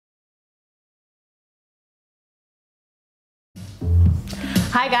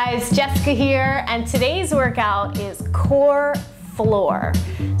Hi guys, Jessica here, and today's workout is core floor.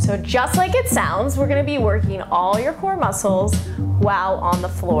 So just like it sounds, we're gonna be working all your core muscles while on the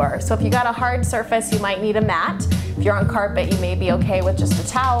floor. So if you got a hard surface, you might need a mat. If you're on carpet, you may be okay with just a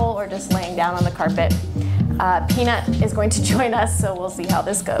towel or just laying down on the carpet. Peanut is going to join us, so we'll see how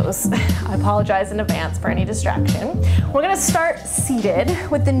this goes. I apologize in advance for any distraction. We're gonna start seated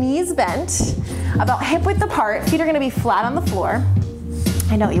with the knees bent, about hip width apart. Feet are gonna be flat on the floor.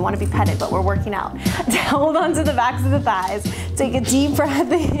 I know you want to be petted, but we're working out. Hold on to the backs of the thighs. Take a deep breath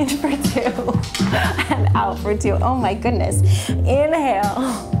in for 2 and out for 2. Oh my goodness. Inhale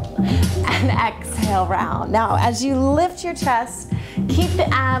and exhale round. Now, as you lift your chest, keep the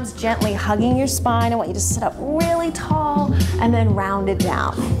abs gently hugging your spine. I want you to sit up really tall and then round it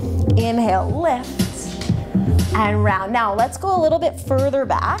down. Inhale, lift and round. Now, let's go a little bit further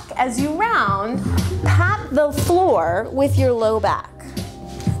back. As you round, pat the floor with your low back.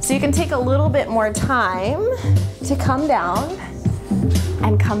 So you can take a little bit more time to come down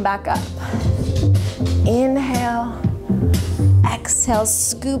and come back up. Inhale, exhale,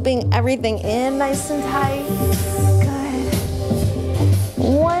 scooping everything in nice and tight. Good.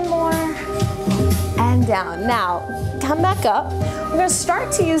 One more, and down. Now, come back up. We're gonna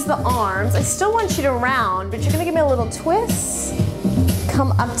start to use the arms. I still want you to round, but you're gonna give me a little twist.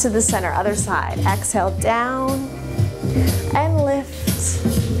 Come up to the center, other side. Exhale, down, and lift.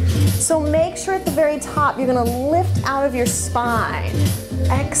 So make sure at the very top you're gonna lift out of your spine.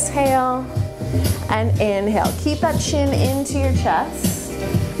 Exhale and inhale. Keep that chin into your chest.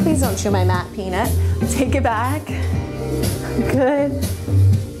 Please don't chew my mat, Peanut. Take it back. Good.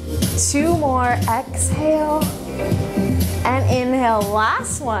 2 more. Exhale and inhale.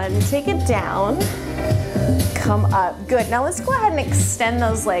 Last one. Take it down. Come up. Good. Now let's go ahead and extend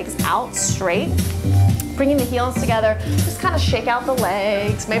those legs out straight. Bringing the heels together, just kind of shake out the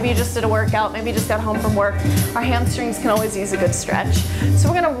legs. Maybe you just did a workout, maybe you just got home from work. Our hamstrings can always use a good stretch. So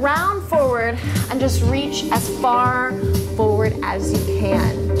we're gonna round forward and just reach as far forward as you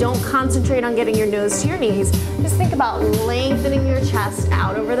can. Don't concentrate on getting your nose to your knees. Just think about lengthening your chest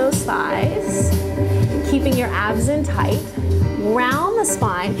out over those thighs, keeping your abs in tight. Round the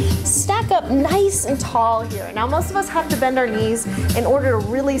spine, stack up nice and tall here. Now most of us have to bend our knees in order to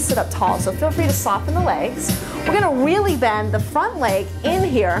really sit up tall, so feel free to soften the legs. We're gonna really bend the front leg in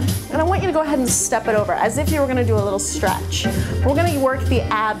here, and I want you to go ahead and step it over as if you were gonna do a little stretch. We're gonna work the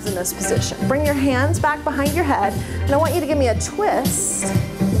abs in this position. Bring your hands back behind your head, and I want you to give me a twist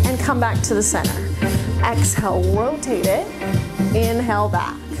and come back to the center. Exhale, rotate it, inhale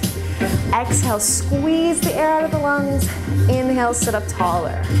back. Exhale, squeeze the air out of the lungs. Inhale, sit up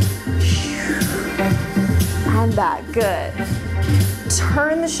taller. And back, good.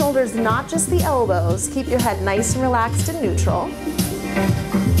 Turn the shoulders, not just the elbows. Keep your head nice and relaxed and neutral.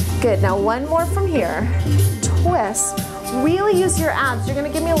 Good, now one more from here. Twist, really use your abs. You're gonna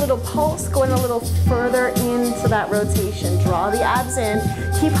give me a little pulse, going a little further into that rotation. Draw the abs in.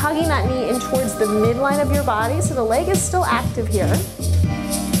 Keep hugging that knee in towards the midline of your body so the leg is still active here.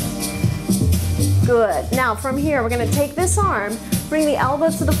 Good. Now from here, we're gonna take this arm, bring the elbow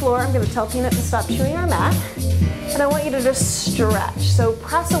to the floor. I'm gonna tell Peanut to stop chewing our mat. And I want you to just stretch. So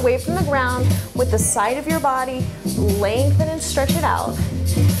press away from the ground with the side of your body, lengthen and stretch it out.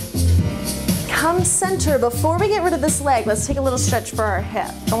 Come center. Before we get rid of this leg, let's take a little stretch for our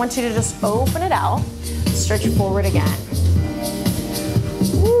hip. I want you to just open it out, stretch forward again.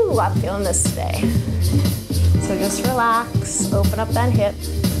 Ooh, I'm feeling this today. So just relax, open up that hip.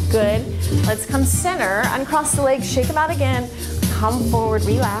 Good. Let's come center, uncross the legs, shake them out again. Come forward,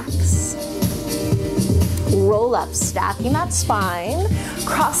 relax. Roll up, stacking that spine.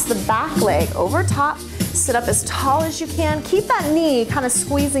 Cross the back leg over top. Sit up as tall as you can. Keep that knee kind of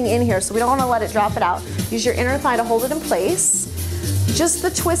squeezing in here, so we don't want to let it drop it out. Use your inner thigh to hold it in place. Just the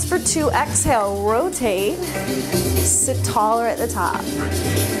twist for 2. Exhale, rotate. Sit taller at the top.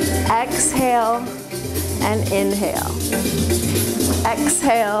 Exhale and inhale.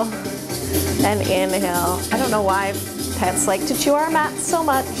 Exhale and inhale. I don't know why pets like to chew our mats so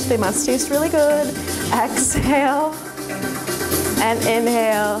much. They must taste really good. Exhale and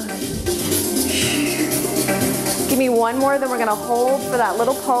inhale. Give me one more, then we're gonna hold for that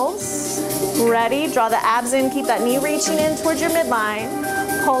little pulse. Ready? Draw the abs in, keep that knee reaching in towards your midline.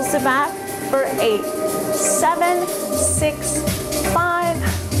 Pulse it back for 8, 7, 6,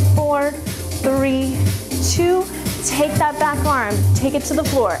 5, 4, 3, 2, take that back arm, take it to the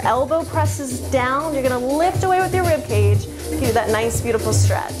floor. Elbow presses down. You're gonna lift away with your rib cage. Do that nice, beautiful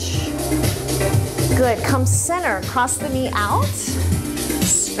stretch. Good, come center, cross the knee out.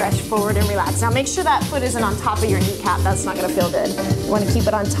 stretch forward and relax. Now make sure that foot isn't on top of your kneecap. That's not gonna feel good. You wanna keep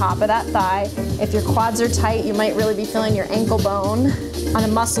it on top of that thigh. If your quads are tight, you might really be feeling your ankle bone on a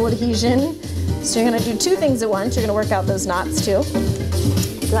muscle adhesion. So you're gonna do two things at once. You're gonna work out those knots too.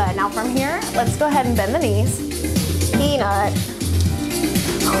 Good, now from here, let's go ahead and bend the knees. Peanut.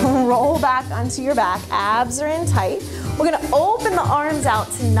 Roll back onto your back, abs are in tight. We're gonna open the arms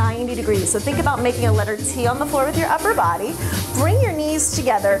out to 90 degrees. So think about making a letter T on the floor with your upper body. Bring your knees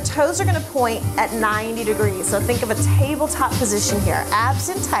together, toes are gonna point at 90 degrees. So think of a tabletop position here. Abs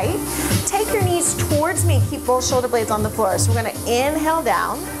in tight. Take your knees towards me, keep both shoulder blades on the floor. So we're gonna inhale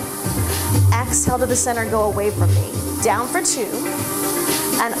down, exhale to the center, go away from me. Down for 2,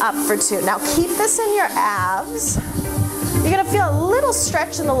 and up for 2. Now keep this in your abs. You're gonna feel a little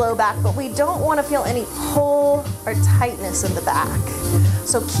stretch in the low back, but we don't wanna feel any pull or tightness in the back.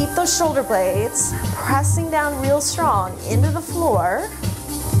 So keep those shoulder blades pressing down real strong into the floor.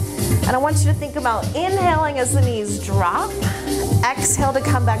 And I want you to think about inhaling as the knees drop. Exhale to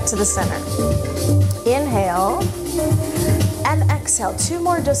come back to the center. Inhale and exhale. 2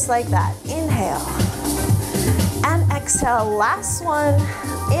 more just like that. Inhale and exhale. Last one.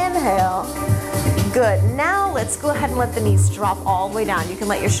 Inhale. Good. Now let's go ahead and let the knees drop all the way down. You can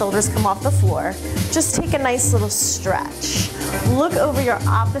let your shoulders come off the floor. Just take a nice little stretch. Look over your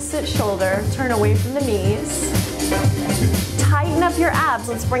opposite shoulder. Turn away from the knees. Tighten up your abs.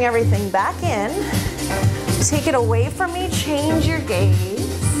 Let's bring everything back in. Take it away from me. Change your gaze.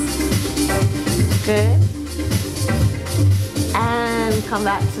 Good. And come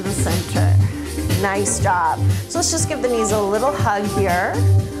back to the center. Nice job. So let's just give the knees a little hug here.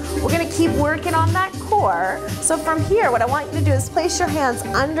 We're gonna keep working on that core. So from here, what I want you to do is place your hands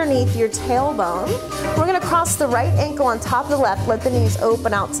underneath your tailbone. We're gonna cross the right ankle on top of the left, let the knees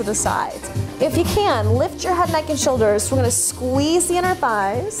open out to the sides. If you can, lift your head, neck, and shoulders. We're gonna squeeze the inner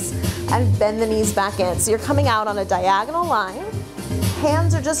thighs and bend the knees back in. So you're coming out on a diagonal line.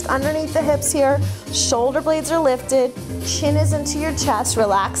 Hands are just underneath the hips here. Shoulder blades are lifted. Chin is into your chest.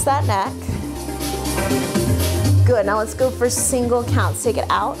 Relax that neck. Good, now let's go for single counts. Take it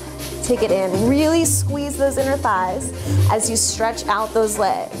out, take it in. Really squeeze those inner thighs as you stretch out those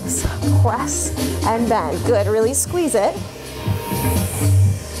legs. Press and bend. Good, really squeeze it.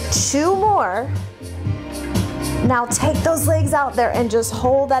 2 more. Now take those legs out there and just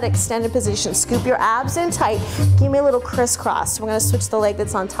hold that extended position. Scoop your abs in tight. Give me a little crisscross. We're gonna switch the leg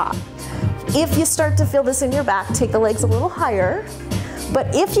that's on top. If you start to feel this in your back, take the legs a little higher.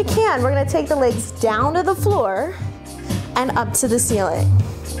 But if you can, we're gonna take the legs down to the floor and up to the ceiling.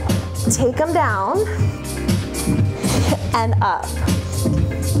 Take them down and up.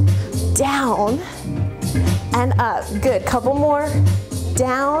 Down and up. Good, couple more.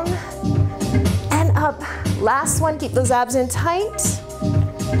 Down and up. Last one, keep those abs in tight.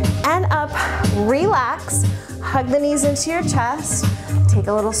 And up, relax. Hug the knees into your chest. Take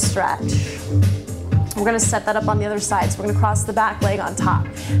a little stretch. We're gonna set that up on the other side. So we're gonna cross the back leg on top.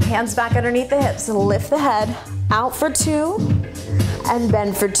 Hands back underneath the hips and lift the head. Out for 2 and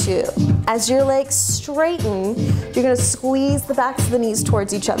bend for 2. As your legs straighten, you're gonna squeeze the backs of the knees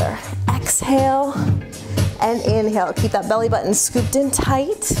towards each other. Exhale and inhale. Keep that belly button scooped in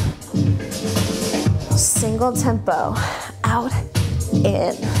tight. Single tempo. Out,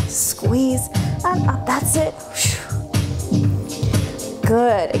 in, squeeze, and up. That's it.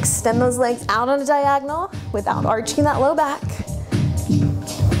 Good. Extend those legs out on a diagonal without arching that low back.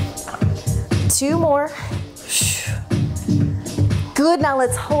 2 more. Good, now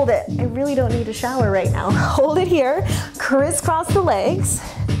let's hold it. I really don't need a shower right now. Hold it here. Crisscross the legs.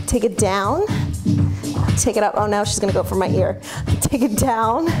 Take it down. Take it up. Oh, now she's gonna go for my ear. Take it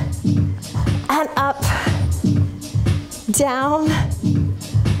down and up. Down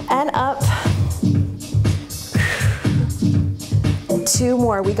and up. 2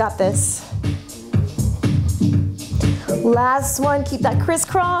 more, we got this. Last one, keep that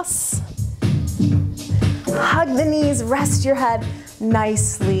crisscross. Hug the knees, rest your head.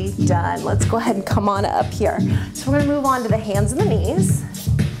 Nicely done. Let's go ahead and come on up here. So we're gonna move on to the hands and the knees.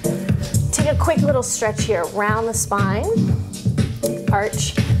 Take a quick little stretch here, round the spine.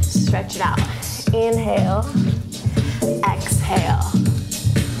 Arch, stretch it out. Inhale, exhale.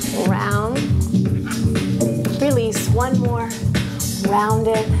 Round, release, 1 more. Round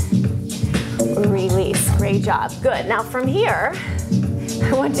it, release. Great job. Good. Now from here,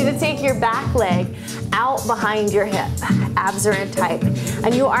 I want you to take your back leg out behind your hip. Abs are in tight.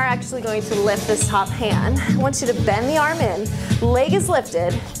 And you are actually going to lift this top hand. I want you to bend the arm in. Leg is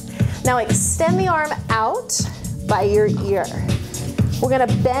lifted. Now extend the arm out by your ear. We're gonna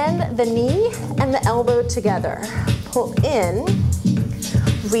bend the knee and the elbow together. Pull in,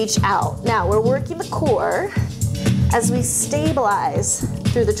 reach out. Now we're working the core as we stabilize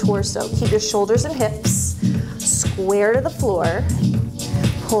through the torso. Keep your shoulders and hips square to the floor.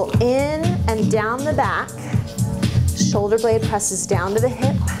 Pull in and down the back. Shoulder blade presses down to the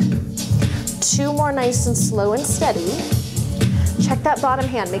hip. 2 more, nice and slow and steady. Check that bottom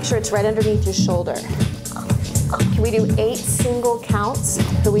hand, make sure it's right underneath your shoulder. Can we do 8 single counts?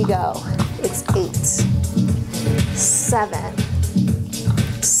 Here we go. It's 8, 7,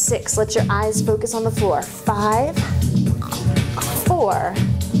 6. Let your eyes focus on the floor. 5, 4,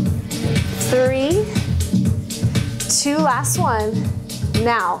 3, 2, last one.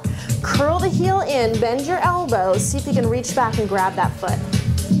 Now, curl the heel in, bend your elbows, see if you can reach back and grab that foot.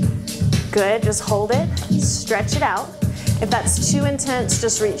 Good, just hold it, stretch it out. If that's too intense,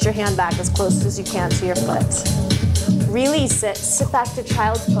 just reach your hand back as close as you can to your foot. Release it, sit back to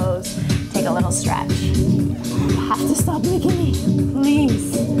child's pose, take a little stretch. You have to stop making me,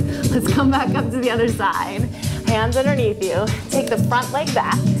 please. Let's come back up to the other side. Hands underneath you, take the front leg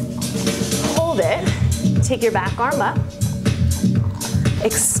back, hold it, take your back arm up,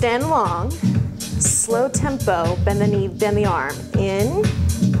 extend long, slow tempo, bend the knee, bend the arm, in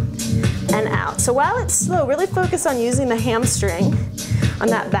and out. So while it's slow, really focus on using the hamstring on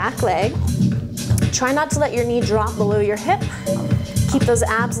that back leg. Try not to let your knee drop below your hip. Keep those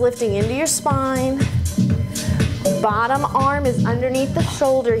abs lifting into your spine. Bottom arm is underneath the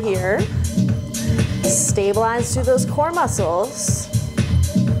shoulder here. Stabilize through those core muscles.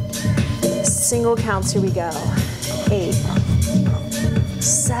 Single counts, here we go. 8,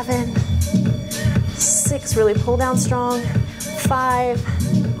 7, 6, really pull down strong. 5,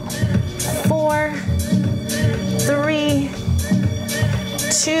 4, 3,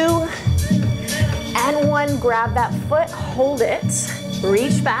 2, and 1. Grab that foot, hold it,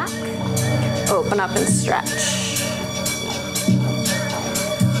 reach back, open up and stretch.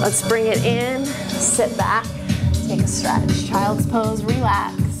 Let's bring it in, sit back, take a stretch. Child's pose,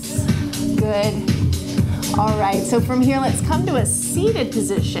 relax. Good. All right, so from here, let's come to a seated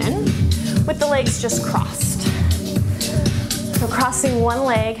position with the legs just crossed. So crossing one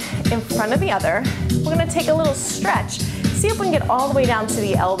leg in front of the other. We're gonna take a little stretch. See if we can get all the way down to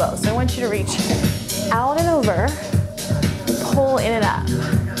the elbow. So I want you to reach out and over, pull in and up.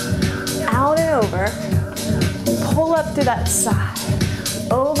 Out and over, pull up through that side.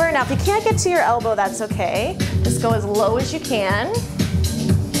 Over, now if you can't get to your elbow, that's okay. Just go as low as you can.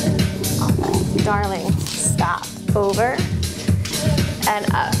 Darling, stop. Over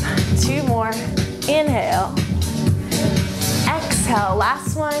and up. 2 more. Inhale. Exhale.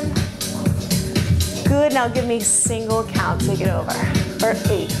 Last one. Good. Now give me single count. Take it over. For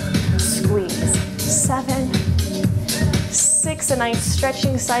 8. Squeeze. 7. 6. A nice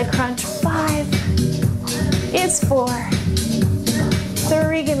stretching side crunch. 5. It's 4.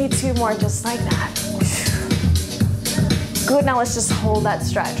 3. Give me 2 more. Just like that. Good. Now let's just hold that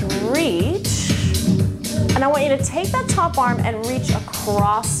stretch. Reach. And I want you to take that top arm and reach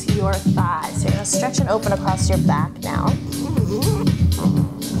across your thighs. So you're gonna stretch and open across your back now.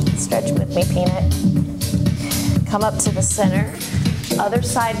 Stretch with me, Peanut. Come up to the center. Other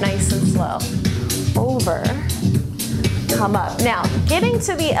side, nice and slow. Over, come up. Now, getting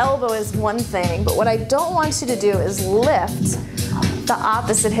to the elbow is one thing, but what I don't want you to do is lift the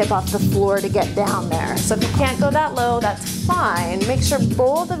opposite hip off the floor to get down there. So if you can't go that low, that's fine. Make sure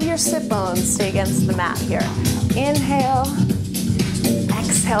both of your sit bones stay against the mat here. Inhale,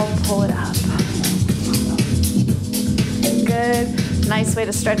 exhale, pull it up. Good. Nice way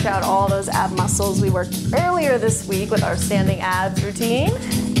to stretch out all those ab muscles we worked earlier this week with our standing abs routine.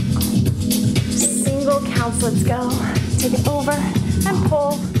 Single counts, let's go. Take it over and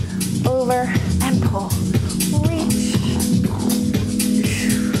pull, over and pull. Reach.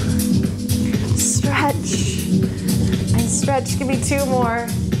 Stretch and stretch. Give me 2 more.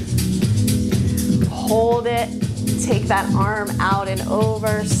 Hold it. Take that arm out and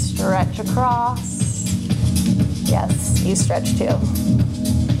over. Stretch across. Yes, you stretch too.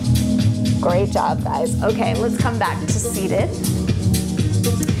 Great job, guys. Okay, let's come back to seated.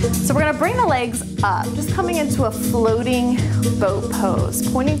 So we're gonna bring the legs up, just coming into a floating boat pose.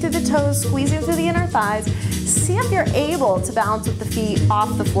 Pointing through the toes, squeezing through the inner thighs. See if you're able to balance with the feet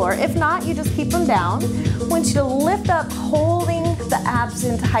off the floor. If not, you just keep them down. I want you to lift up, holding the abs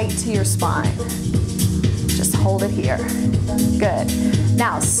in tight to your spine. Just hold it here. Good.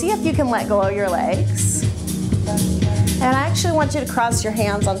 Now, see if you can let go of your legs. And I actually want you to cross your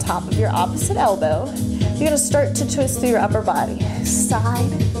hands on top of your opposite elbow. You're gonna start to twist through your upper body.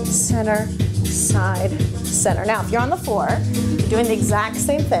 Side, center, side, center. Now, if you're on the floor, you're doing the exact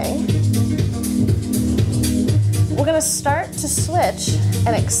same thing. We're gonna start to switch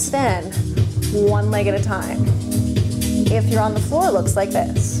and extend one leg at a time. If you're on the floor, it looks like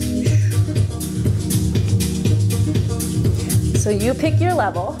this. So you pick your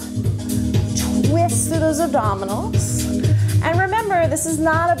level, twist through those abdominals, and remember, this is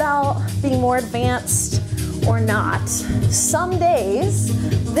not about being more advanced or not. Some days,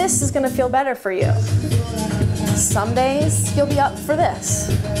 this is gonna feel better for you. Some days, you'll be up for this.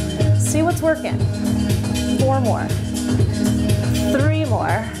 See what's working. 4 more. 3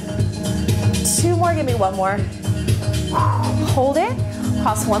 more. 2 more, give me 1 more. Hold it,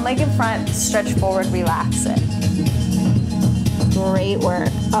 cross one leg in front, stretch forward, relax it. Great work.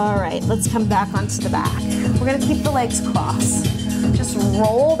 All right, let's come back onto the back. We're gonna keep the legs crossed. Just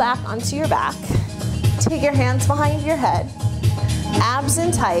roll back onto your back. Take your hands behind your head, abs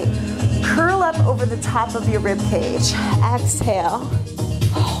in tight, curl up over the top of your rib cage. Exhale,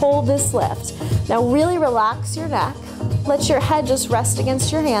 hold this lift. Now really relax your neck. Let your head just rest against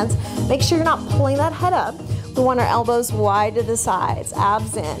your hands. Make sure you're not pulling that head up. We want our elbows wide to the sides,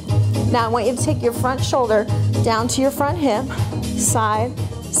 abs in. Now I want you to take your front shoulder down to your front hip, side,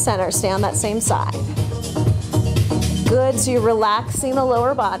 center. Stay on that same side. Good, so you're relaxing the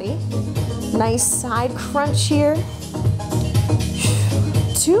lower body. Nice side crunch here.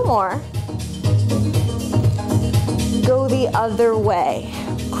 2 more. Go the other way,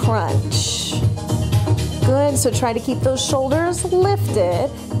 crunch. Good, so try to keep those shoulders lifted.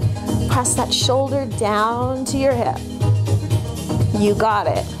 Press that shoulder down to your hip. You got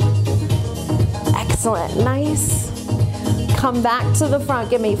it. Excellent, nice. Come back to the front,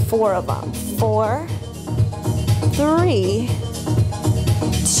 give me 4 of them. 4, 3,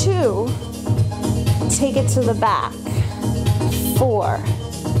 2, take it to the back. 4,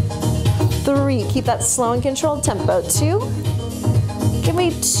 3, keep that slow and controlled tempo. 2, give me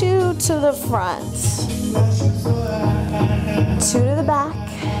 2 to the front. 2 to the back.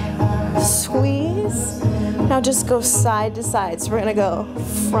 Squeeze. Now just go side to side. So we're gonna go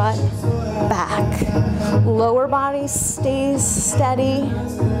front, back. Lower body stays steady.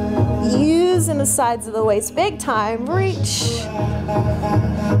 Using the sides of the waist big time. Reach.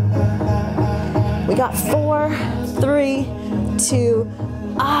 We got 4, 3, 2,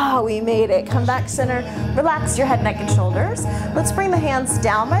 we made it. Come back center. Relax your head, neck, and shoulders. Let's bring the hands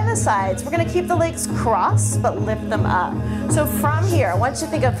down by the sides. We're gonna keep the legs crossed, but lift them up. So from here, I want you to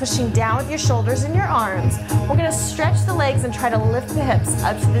think of pushing down with your shoulders and your arms. We're gonna stretch the legs and try to lift the hips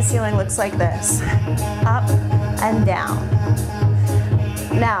up to the ceiling. Looks like this. Up and down.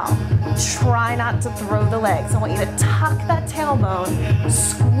 Now, try not to throw the legs. I want you to tuck that tailbone,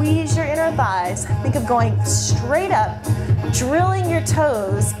 squeeze your inner thighs. Think of going straight up, drilling your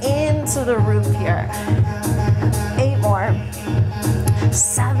toes into the roof here. 8 more.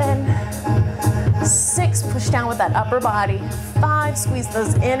 7, 6, push down with that upper body. 5, squeeze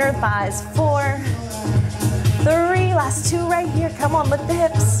those inner thighs. 4, 3, last 2 right here. Come on, lift the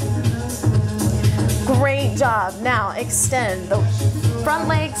hips. Great job. Now extend the front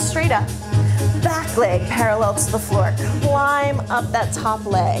leg straight up, back leg parallel to the floor. Climb up that top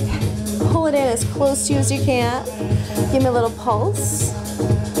leg. Pull it in as close to you as you can. Give me a little pulse.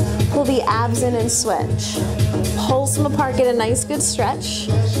 Pull the abs in and switch. Pulse them apart, get a nice good stretch.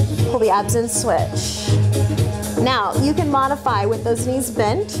 Pull the abs in, switch. Now, you can modify with those knees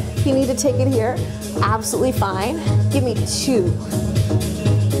bent. If you need to take it here, absolutely fine. Give me 2.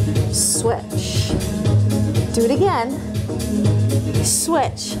 Switch. Do it again.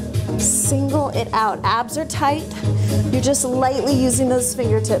 Switch. Single it out. Abs are tight. You're just lightly using those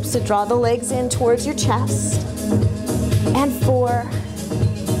fingertips to draw the legs in towards your chest. And 4,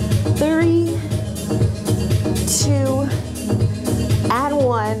 3, 2, and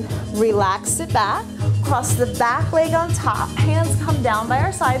 1. Relax it back. Cross the back leg on top. Hands come down by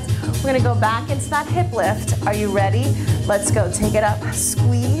our sides. We're gonna go back into that hip lift. Are you ready? Let's go. Take it up.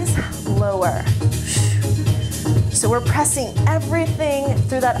 Squeeze. Lower. So we're pressing everything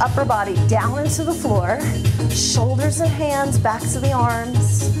through that upper body down into the floor. Shoulders and hands back to the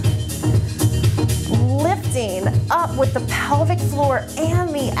arms. Lifting up with the pelvic floor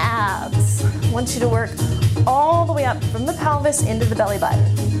and the abs. I want you to work all the way up from the pelvis into the belly button.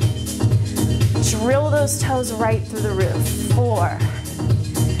 Drill those toes right through the roof. 4,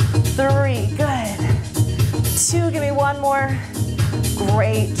 3, good. 2, give me 1 more.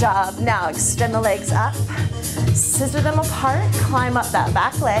 Great job. Now extend the legs up. Scissor them apart, climb up that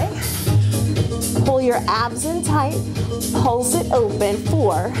back leg. Pull your abs in tight, pulse it open.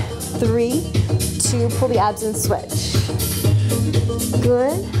 4, 3, 2, pull the abs in, switch.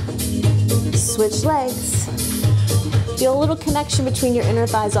 Good. Switch legs. Feel a little connection between your inner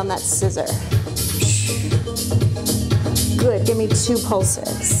thighs on that scissor. Good, give me 2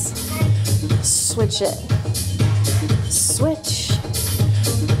 pulses. Switch it. Switch.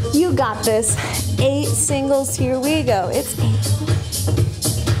 You got this. 8 singles, here we go. It's 8,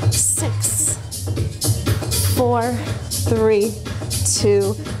 6, 4, 3,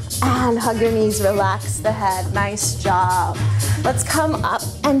 2, and hug your knees, relax the head. Nice job. Let's come up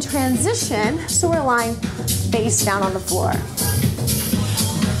and transition so we're lying face down on the floor.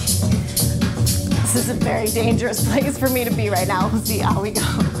 This is a very dangerous place for me to be right now. We'll see how we go.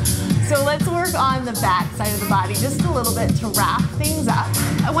 So let's work on the back side of the body just a little bit to wrap things up.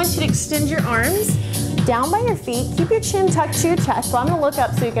 I want you to extend your arms down by your feet. Keep your chin tucked to your chest. So I'm gonna look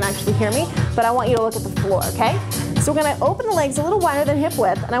up so you can actually hear me, but I want you to look at the floor, okay? So we're gonna open the legs a little wider than hip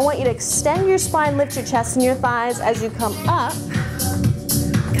width, and I want you to extend your spine, lift your chest and your thighs as you come up,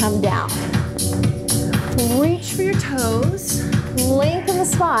 come down. Reach for your toes, lengthen the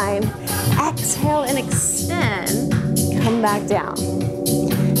spine, exhale and extend, come back down.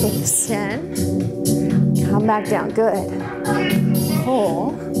 Extend, come back down, good.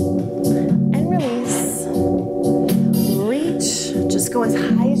 Pull, and release. Reach, just go as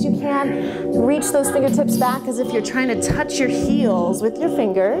high as you can. Reach those fingertips back as if you're trying to touch your heels with your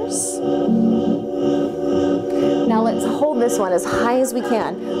fingers. Now let's hold this one as high as we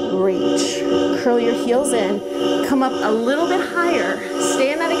can. Reach, curl your heels in, come up a little bit higher.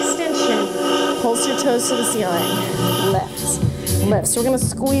 Stay in that extension. Pulse your toes to the ceiling. Lift. Lift. So we're going to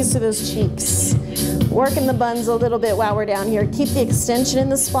squeeze through those cheeks. Working the buns a little bit while we're down here. Keep the extension in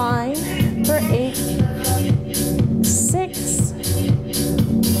the spine for 8, 6,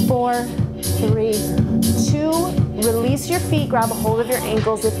 4, 3, 2. Release your feet. Grab a hold of your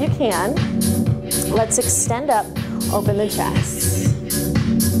ankles if you can. Let's extend up. Open the chest.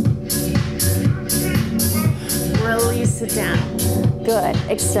 Release it down. Good.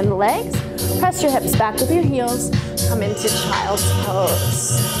 Extend the legs. Press your hips back with your heels. Come into child's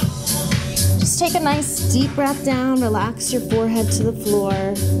pose. Just take a nice deep breath down. Relax your forehead to the floor.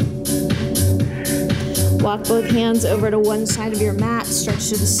 Walk both hands over to one side of your mat. Stretch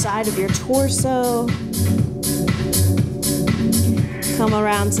to the side of your torso. Come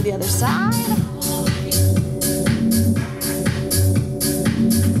around to the other side.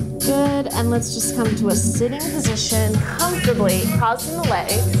 Good, and let's just come to a sitting position comfortably, crossing the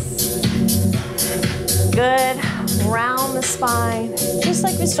legs. Good, round the spine, just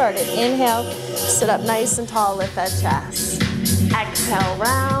like we started. Inhale, sit up nice and tall, lift that chest. Exhale,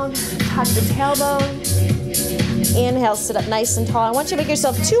 round, tuck the tailbone. Inhale, sit up nice and tall. I want you to make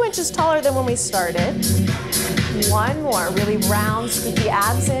yourself 2 inches taller than when we started. One more, really round, scoop the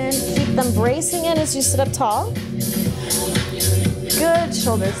abs in. Keep them bracing in as you sit up tall. Good,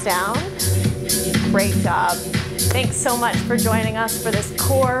 shoulders down. Great job. Thanks so much for joining us for this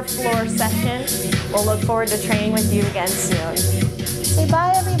core floor session. We'll look forward to training with you again soon. Say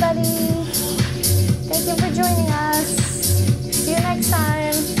bye, everybody. Thank you for joining us.